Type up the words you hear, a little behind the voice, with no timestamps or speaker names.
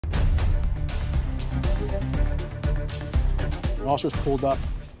When officers pulled up,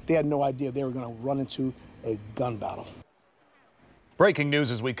 they had no idea they were going to run into a gun battle. Breaking news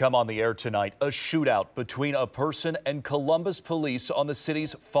as we come on the air tonight, a shootout between a person and Columbus police on the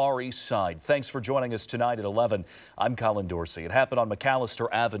city's Far East Side. Thanks for joining us tonight at 11. I'm Colin Dorsey. It happened on McAllister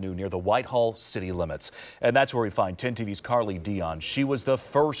Avenue near the Whitehall city limits. And that's where we find 10 TV's Carly Dion. She was the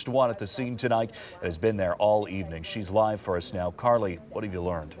first one at the scene tonight and has been there all evening. She's live for us now. Carly, what have you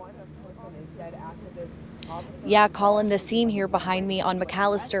learned? Yeah, Colin, the scene here behind me on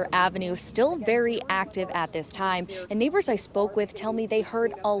McAllister Avenue still very active at this time. And neighbors I spoke with tell me they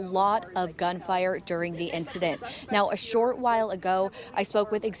heard a lot of gunfire during the incident. Now, a short while ago, I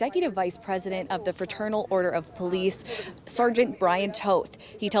spoke with Executive Vice President of the Fraternal Order of Police, Sergeant Brian Toth.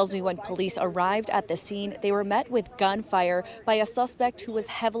 He tells me when police arrived at the scene, they were met with gunfire by a suspect who was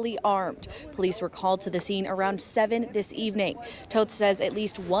heavily armed. Police were called to the scene around 7 this evening. Toth says at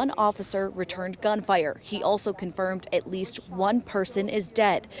least one officer returned gunfire. He also confirmed at least one person is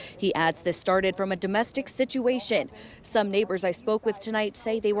dead. He adds this started from a domestic situation. Some neighbors I spoke with tonight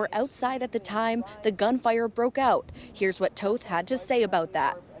say they were outside at the time the gunfire broke out. Here's what Toth had to say about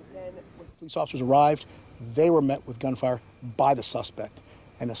that. When police officers arrived, they were met with gunfire by the suspect,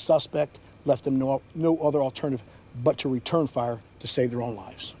 and the suspect left them no other alternative but to return fire to save their own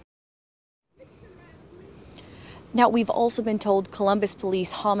lives. Now, we've also been told Columbus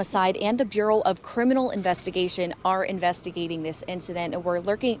Police Homicide and the Bureau of Criminal Investigation are investigating this incident, and we're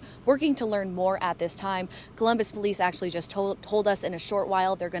working to learn more at this time. Columbus Police actually just told us in a short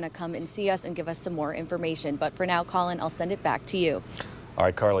while they're going to come and see us and give us some more information. But for now, Colin, I'll send it back to you. All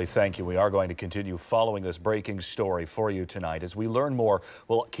right, Carly, thank you. We are going to continue following this breaking story for you tonight. As we learn more,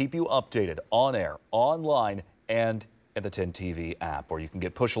 we'll keep you updated on air, online, and in the 10 TV app, where you can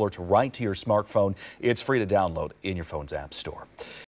get push alerts right to your smartphone. It's free to download in your phone's app store.